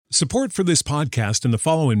Support for this podcast and the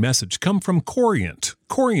following message come from Corient.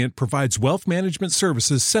 Corient provides wealth management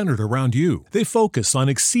services centered around you. They focus on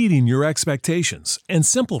exceeding your expectations and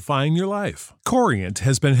simplifying your life. Corient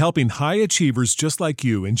has been helping high achievers just like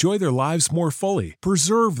you enjoy their lives more fully,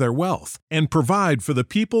 preserve their wealth, and provide for the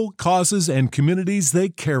people, causes, and communities they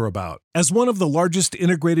care about. As one of the largest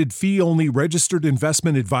integrated fee-only registered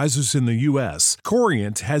investment advisors in the U.S.,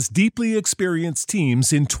 Corient has deeply experienced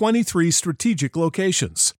teams in 23 strategic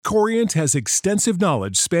locations. Corient has extensive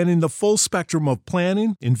knowledge spanning the full spectrum of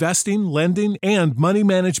planning, investing, lending, and money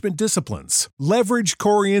management disciplines. Leverage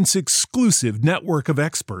Corient's exclusive network of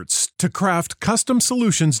experts to craft custom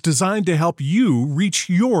solutions designed to help you reach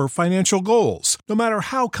your financial goals, no matter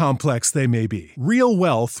how complex they may be. Real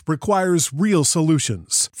wealth requires real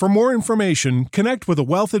solutions. For more information, connect with a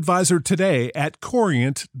wealth advisor today at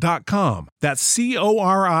Corient.com. That's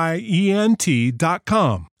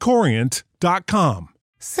Corient.com. Corient.com.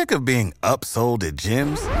 Sick of being upsold at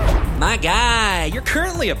gyms? My guy, you're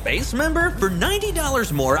currently a base member? For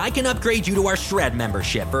 $90 more, I can upgrade you to our Shred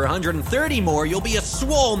membership. For $130 more, you'll be a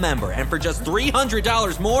Swole member. And for just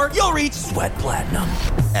 $300 more, you'll reach Sweat Platinum.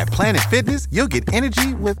 At Planet Fitness, you'll get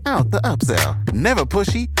energy without the upsell. Never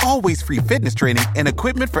pushy, always free fitness training and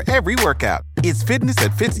equipment for every workout. It's fitness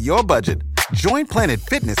that fits your budget. Join Planet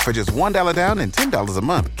Fitness for just $1 down and $10 a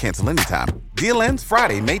month. Cancel anytime. Deal ends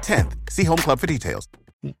Friday, May 10th. See Home Club for details.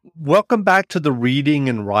 Welcome back to the Reading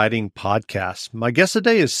and Writing Podcast. My guest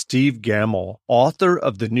today is Steve Gamble, author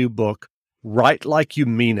of the new book, Write Like You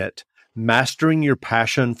Mean It, Mastering Your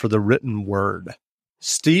Passion for the Written Word.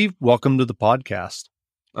 Steve, welcome to the podcast.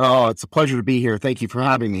 Oh, it's a pleasure to be here. Thank you for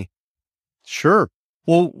having me. Sure.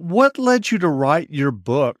 Well, what led you to write your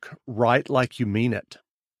book, Write Like You Mean It?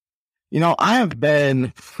 I've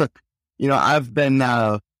been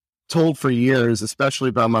told for years,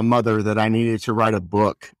 especially by my mother, that I needed to write a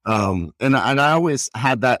book. And I always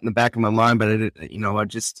had that in the back of my mind, but I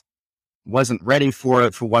just wasn't ready for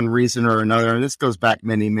it for one reason or another. And this goes back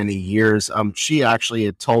many, many years. She actually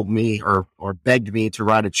had told me or begged me to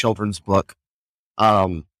write a children's book.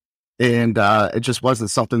 And it just wasn't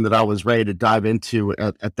something that I was ready to dive into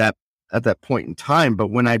at that point in time. But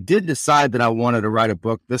when I did decide that I wanted to write a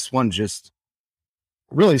book, this one just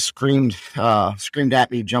really screamed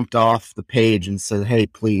at me, jumped off the page and said, "Hey,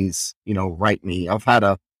 please, write me." I've had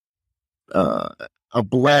a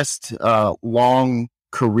blessed, long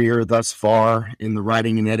career thus far in the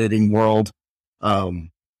writing and editing world.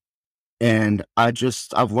 And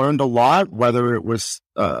I've learned a lot, whether it was,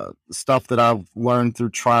 stuff that I've learned through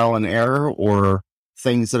trial and error or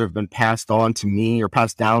things that have been passed on to me or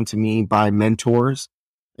passed down to me by mentors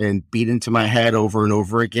and beat into my head over and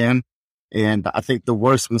over again. And I think the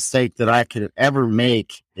worst mistake that I could ever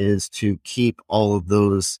make is to keep all of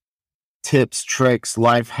those tips, tricks,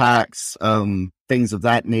 life hacks, things of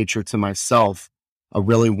that nature to myself. I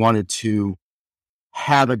really wanted to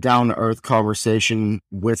have a down-to-earth conversation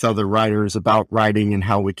with other writers about writing and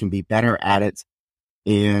how we can be better at it.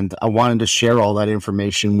 And I wanted to share all that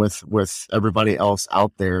information with everybody else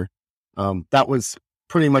out there. That was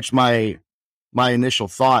pretty much my initial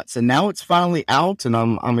thoughts, and now it's finally out, and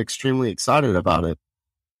I'm extremely excited about it.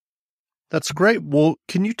 That's great. Well,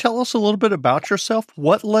 can you tell us a little bit about yourself?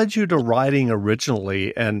 What led you to writing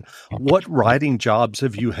originally, and what writing jobs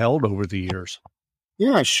have you held over the years?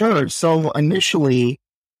 Yeah, sure. So initially,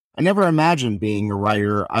 I never imagined being a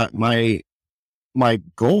writer. My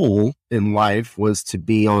goal in life was to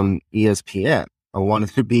be on ESPN. I wanted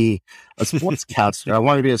to be a sportscaster. I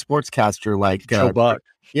wanted to be a sportscaster like Joe Buck.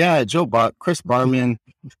 Yeah, Joe Buck, Chris Berman,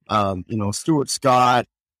 Stuart Scott,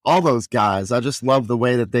 all those guys. I just love the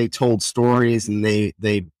way that they told stories, and they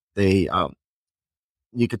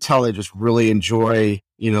you could tell they just really enjoy,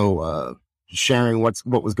 sharing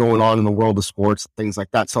what was going on in the world of sports, things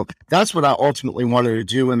like that. So that's what I ultimately wanted to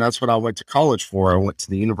do, and that's what I went to college for. I went to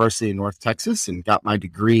the University of North Texas and got my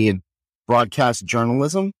degree in broadcast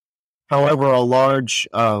journalism. However, a large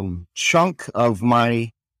chunk of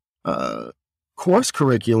my course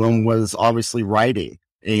curriculum was obviously writing,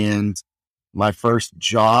 and my first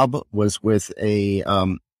job was with a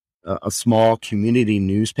small community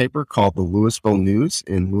newspaper called the Louisville News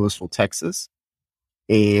in Louisville, Texas.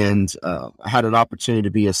 And I had an opportunity to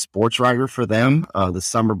be a sports writer for them the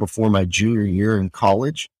summer before my junior year in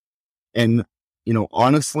college. And,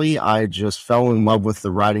 honestly, I just fell in love with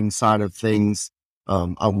the writing side of things.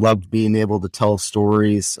 I loved being able to tell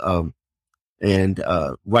stories and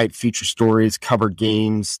write feature stories, cover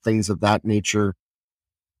games, things of that nature.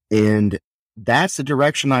 And that's the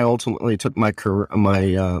direction I ultimately took my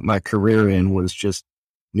career in, was just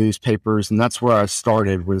newspapers. And that's where I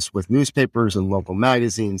started, was with newspapers and local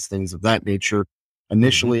magazines, things of that nature.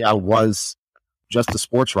 Initially, I was just a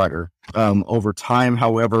sports writer. Over time,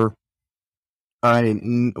 however, I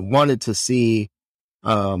wanted to see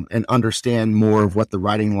and understand more of what the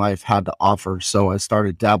writing life had to offer. So I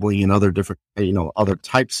started dabbling in other different, other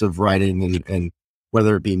types of writing, and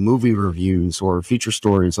whether it be movie reviews or feature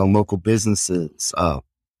stories on local businesses,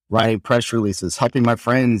 writing press releases, helping my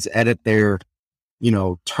friends edit their,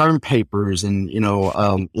 term papers and,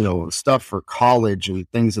 stuff for college and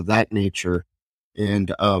things of that nature.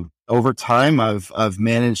 And over time, I've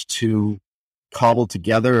managed to cobble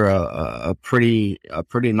together a pretty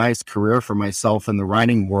nice career for myself in the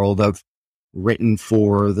writing world. I've written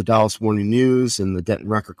for the Dallas Morning News and the Denton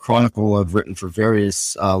Record Chronicle. I've written for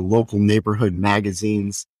various local neighborhood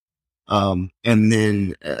magazines. And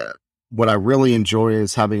then what I really enjoy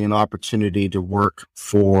is having an opportunity to work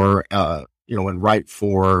for, and write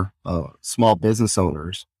for small business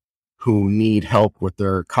owners who need help with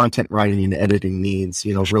their content writing and editing needs,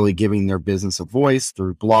 really giving their business a voice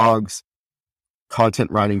through blogs,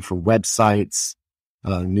 content writing for websites,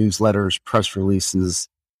 newsletters, press releases,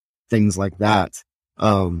 things like that.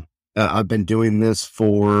 I've been doing this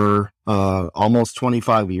for almost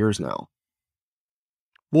 25 years now.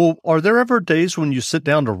 Well, are there ever days when you sit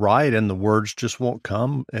down to write and the words just won't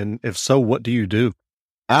come? And if so, what do you do?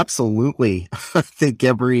 Absolutely. I think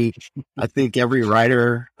every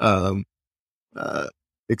writer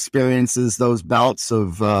experiences those bouts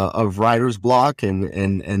of writer's block,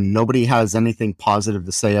 and nobody has anything positive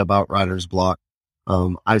to say about writer's block.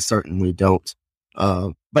 I certainly don't.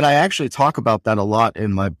 But I actually talk about that a lot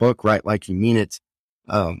in my book, Write Like You Mean It.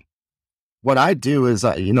 What I do is,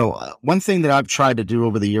 one thing that I've tried to do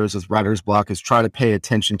over the years with writer's block is try to pay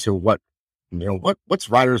attention to what's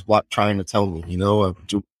writer's block trying to tell me.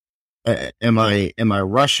 Am I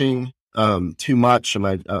rushing too much? Am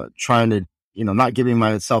I trying to, not giving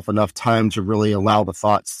myself enough time to really allow the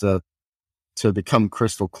thoughts to become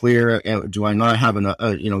crystal clear? Do I not have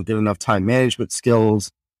good enough time management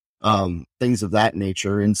skills? Things of that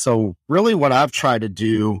nature. And so really what I've tried to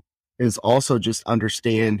do is also just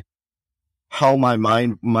understand how my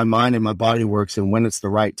mind and my body works, and when it's the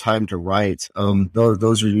right time to write.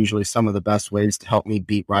 Those are usually some of the best ways to help me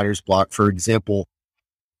beat writer's block. For example,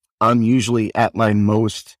 I'm usually at my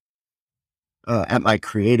most, at my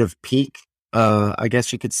creative peak, I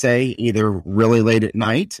guess you could say, either really late at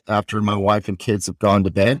night after my wife and kids have gone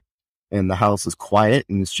to bed and the house is quiet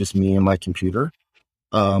and it's just me and my computer,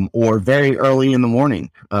 or very early in the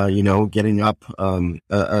morning, getting up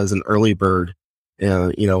as an early bird,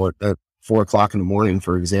 at 4 o'clock in the morning,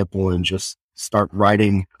 for example, and just start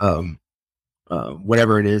writing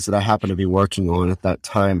whatever it is that I happen to be working on at that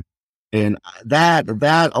time. And that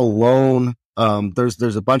alone,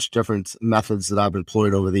 there's a bunch of different methods that I've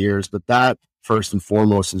employed over the years, but that first and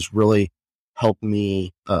foremost has really helped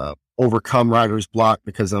me overcome writer's block,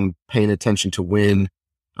 because I'm paying attention to when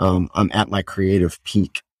I'm at my creative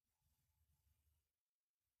peak.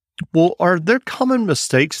 Well, are there common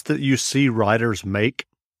mistakes that you see writers make?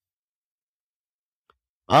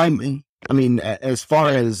 I mean, as far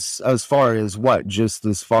as what, just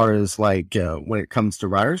as far as like when it comes to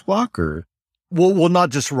writer's block, or well,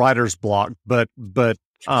 not just writer's block, but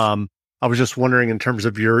I was just wondering, in terms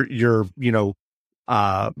of your you're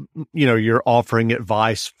offering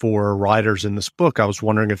advice for writers in this book. I was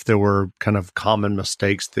wondering if there were kind of common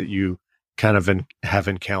mistakes that you kind of have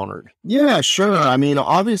encountered. Yeah, sure. I mean,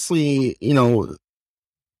 obviously,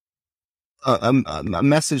 a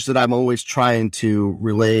message that I'm always trying to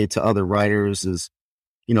relay to other writers is,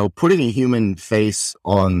 putting a human face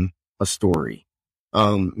on a story.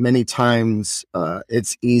 Many times,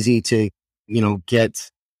 it's easy to, get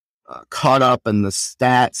caught up in the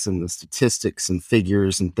stats and the statistics and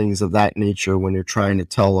figures and things of that nature when you're trying to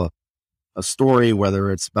tell a story, whether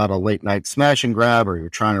it's about a late night smash and grab, or you're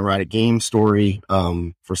trying to write a game story,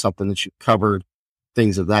 for something that you covered,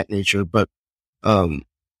 things of that nature. But,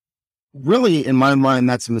 really, in my mind,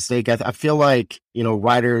 that's a mistake. I feel like,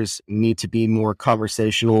 writers need to be more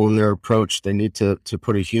conversational in their approach. They need to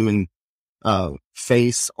put a human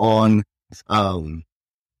face on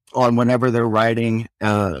whenever they're writing,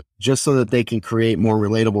 just so that they can create more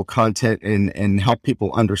relatable content and help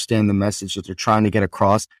people understand the message that they're trying to get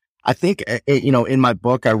across. I think, in my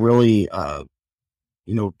book, I really,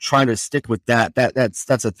 try to stick with that.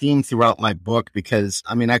 That's a theme throughout my book, because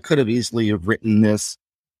I could have easily have written this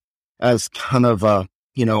as kind of a,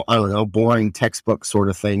 boring textbook sort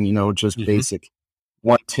of thing, just basic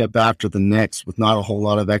one tip after the next, with not a whole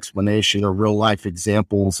lot of explanation or real life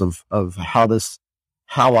examples of how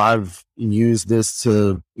how I've used this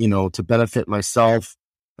to, to benefit myself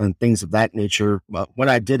and things of that nature. But what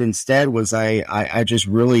I did instead was I just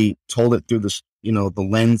really told it through this, the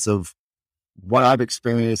lens of what I've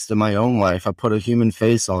experienced in my own life. I put a human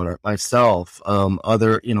face on it myself,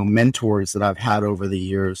 other, mentors that I've had over the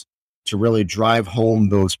years to really drive home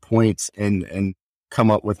those points and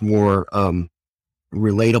come up with more,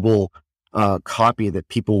 relatable, copy that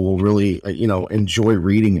people will really, enjoy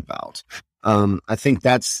reading about. I think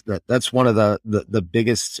that's one of the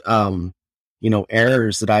biggest,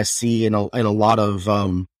 errors that I see in a lot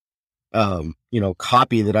of,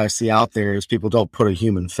 copy that I see out there is people don't put a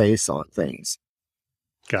human face on things.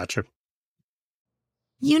 Gotcha.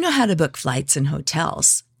 You know how to book flights and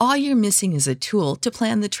hotels. All you're missing is a tool to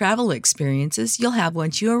plan the travel experiences you'll have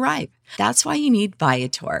once you arrive. That's why you need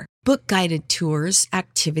Viator. Book guided tours,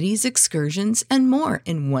 activities, excursions, and more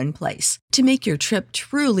in one place to make your trip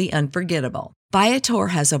truly unforgettable. Viator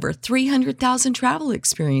has over 300,000 travel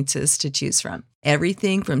experiences to choose from.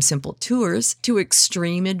 Everything from simple tours to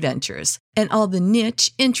extreme adventures and all the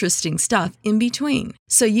niche, interesting stuff in between.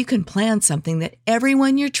 So you can plan something that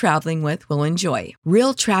everyone you're traveling with will enjoy.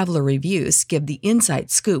 Real traveler reviews give the inside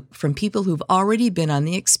scoop from people who've already been on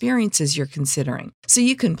the experiences you're considering. So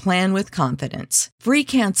you can plan with confidence. Free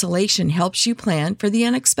cancellation helps you plan for the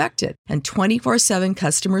unexpected. And 24/7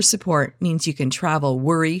 customer support means you can travel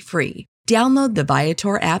worry-free. Download the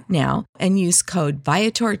Viator app now and use code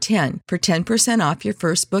Viator10 for 10% off your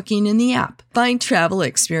first booking in the app. Find travel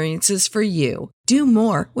experiences for you. Do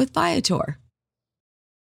more with Viator.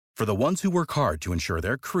 For the ones who work hard to ensure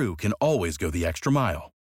their crew can always go the extra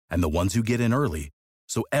mile, and the ones who get in early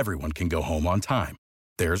so everyone can go home on time,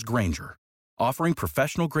 there's Grainger, offering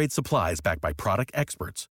professional-grade supplies backed by product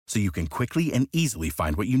experts so you can quickly and easily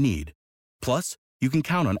find what you need. Plus, you can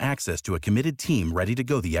count on access to a committed team ready to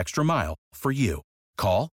go the extra mile for you.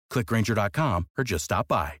 Call, click Grainger.com, or just stop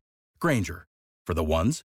by. Grainger, for the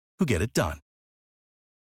ones who get it done.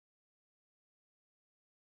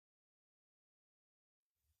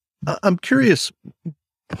 I'm curious,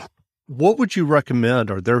 what would you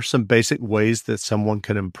recommend? Are there some basic ways that someone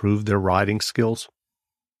can improve their writing skills?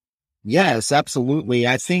 Yes, absolutely.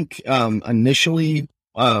 I think initially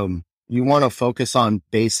you want to focus on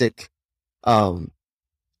basic down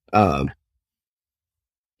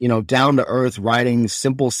to earth writing,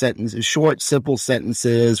 simple sentences, short, simple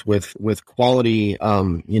sentences with quality,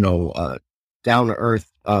 down to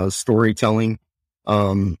earth, storytelling,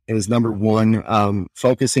 is number one.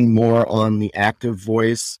 Focusing more on the active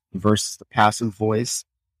voice versus the passive voice,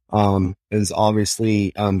 is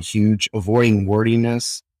obviously, huge. Avoiding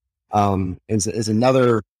wordiness, is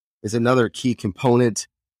another key component.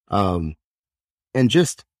 And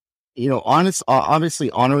just, obviously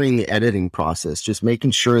honoring the editing process, just making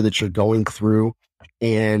sure that you're going through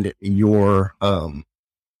and you're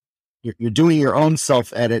doing your own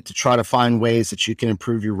self edit to try to find ways that you can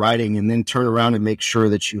improve your writing, and then turn around and make sure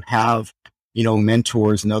that you have,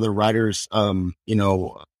 mentors and other writers,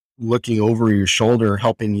 looking over your shoulder,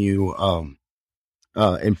 helping you,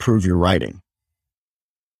 improve your writing.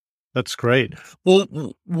 That's great.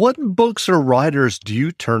 Well, what books or writers do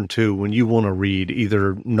you turn to when you want to read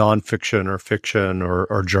either nonfiction or fiction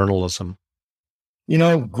or journalism?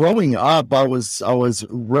 Growing up, I was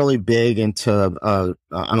really big into,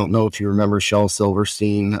 I don't know if you remember Shel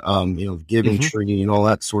Silverstein, Giving Tree and all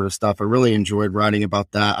that sort of stuff. I really enjoyed writing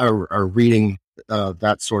about that or reading,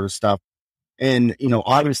 that sort of stuff. And,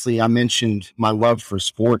 obviously I mentioned my love for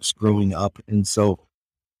sports growing up. And so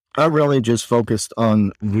I really just focused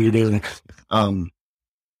on reading,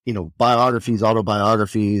 biographies,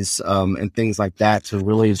 autobiographies, and things like that to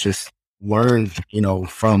really just learn,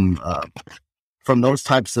 from those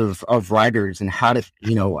types of writers and how to,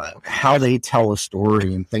 how they tell a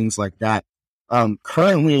story and things like that.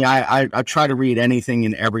 Currently I try to read anything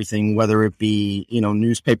and everything, whether it be,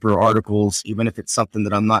 newspaper articles, even if it's something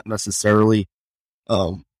that I'm not necessarily,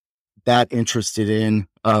 that interested in,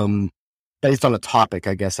 based on a topic,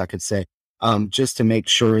 I guess I could say, just to make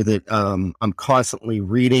sure that, I'm constantly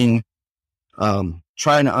reading,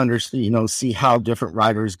 trying to understand, see how different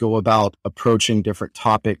writers go about approaching different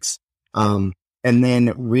topics. And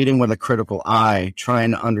then reading with a critical eye, trying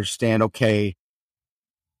to understand, okay,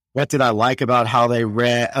 what did I like about how they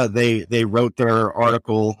they wrote their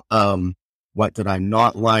article? What did I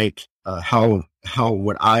not like? How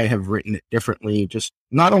would I have written it differently? Just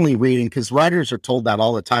not only reading, because writers are told that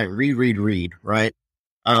all the time, read, right?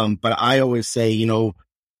 But I always say,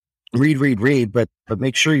 read, but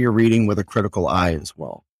make sure you're reading with a critical eye as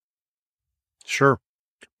well. Sure.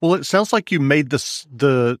 Well, it sounds like you made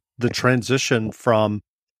the transition from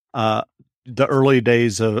the early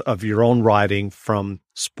days of your own writing, from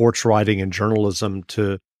sports writing and journalism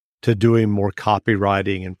to doing more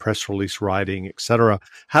copywriting and press release writing, et cetera.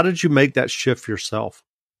 How did you make that shift yourself?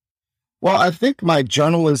 Well, I think my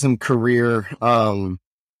journalism career,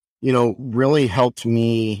 really helped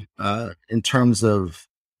me in terms of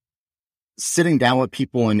sitting down with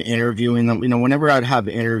people and interviewing them. Whenever I'd have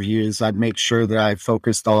interviews, I'd make sure that I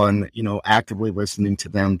focused on, actively listening to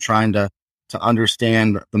them, trying to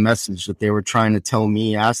understand the message that they were trying to tell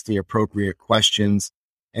me, ask the appropriate questions,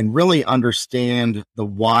 and really understand the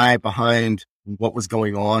why behind what was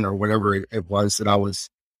going on or whatever it was that I was,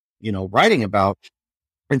 writing about.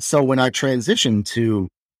 And so when I transitioned to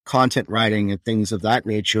content writing and things of that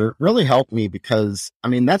nature, it really helped me because,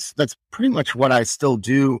 that's pretty much what I still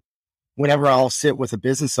do whenever I'll sit with a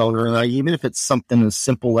business owner. And even if it's something as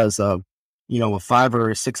simple as a 500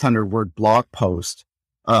 or 600 word blog post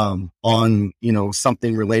on,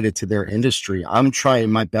 something related to their industry, I'm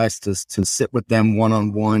trying my best to sit with them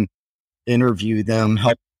one-on-one, interview them,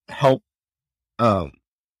 help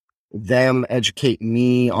them educate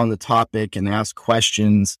me on the topic and ask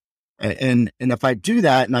questions. And if I do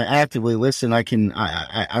that and I actively listen, I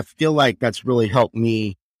feel like that's really helped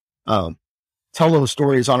me tell those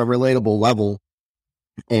stories on a relatable level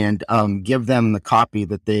and give them the copy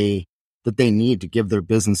that they need to give their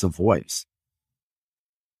business a voice.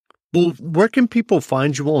 Well, where can people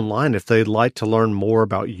find you online if they'd like to learn more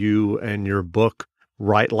about you and your book,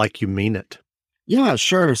 Write Like You Mean It? Yeah,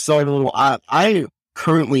 sure. So I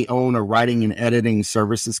currently own a writing and editing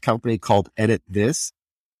services company called Edit This.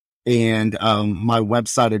 And my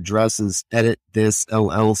website address is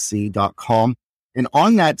editThisLLC.com. And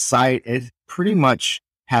on that site, it pretty much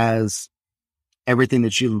has everything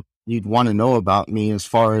that you'd want to know about me as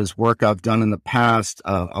far as work I've done in the past,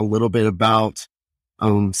 a little bit about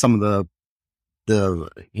some of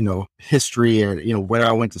the history and, where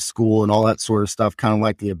I went to school and all that sort of stuff, kind of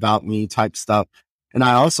like the about me type stuff. And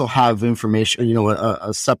I also have information,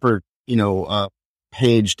 a separate,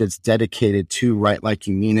 page that's dedicated to Write Like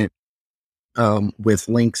You Mean It, with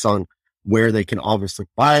links on where they can obviously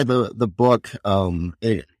buy the book,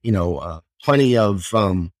 plenty of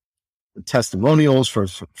testimonials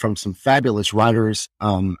from some fabulous writers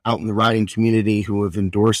out in the writing community who have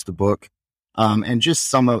endorsed the book. And just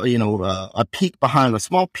some of, a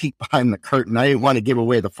small peek behind the curtain. I didn't want to give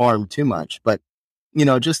away the farm too much, but,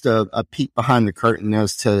 just a peek behind the curtain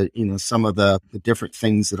as to, some of the different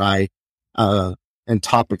things that I, and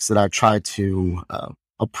topics that I try to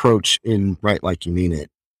approach in Write Like You Mean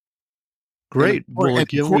It. Great.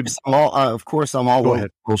 Of course, I'm all over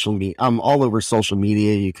social media. I'm all over social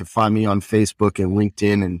media. You can find me on Facebook and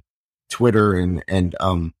LinkedIn and Twitter and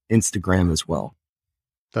Instagram as well.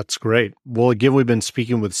 That's great. Well, again, we've been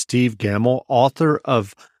speaking with Steve Gamble, author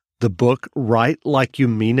of the book, Write Like You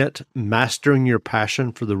Mean It, Mastering Your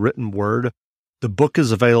Passion for the Written Word. The book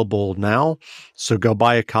is available now, so go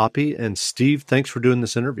buy a copy. And Steve, thanks for doing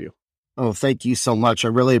this interview. Oh, thank you so much. I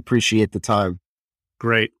really appreciate the time.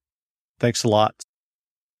 Great. Thanks a lot.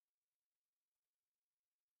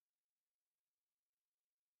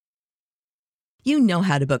 You know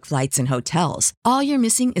how to book flights and hotels. All you're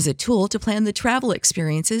missing is a tool to plan the travel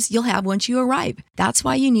experiences you'll have once you arrive. That's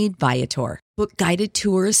why you need Viator. Book guided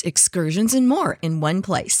tours, excursions, and more in one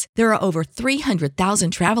place. There are over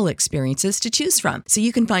 300,000 travel experiences to choose from, so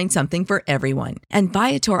you can find something for everyone. And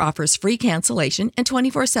Viator offers free cancellation and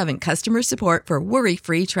 24/7 customer support for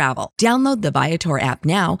worry-free travel. Download the Viator app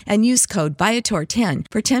now and use code Viator10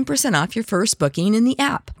 for 10% off your first booking in the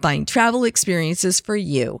app. Find travel experiences for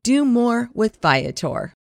you. Do more with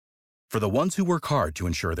Viator. For the ones who work hard to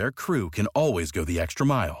ensure their crew can always go the extra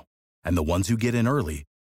mile, and the ones who get in early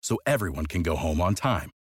so everyone can go home on time,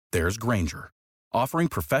 there's Grainger, offering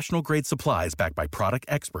professional-grade supplies backed by product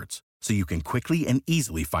experts so you can quickly and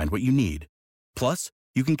easily find what you need. Plus,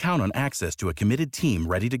 you can count on access to a committed team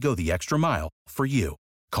ready to go the extra mile for you.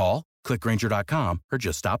 Call, click Grainger.com, or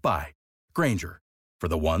just stop by. Grainger, for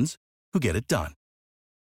the ones who get it done.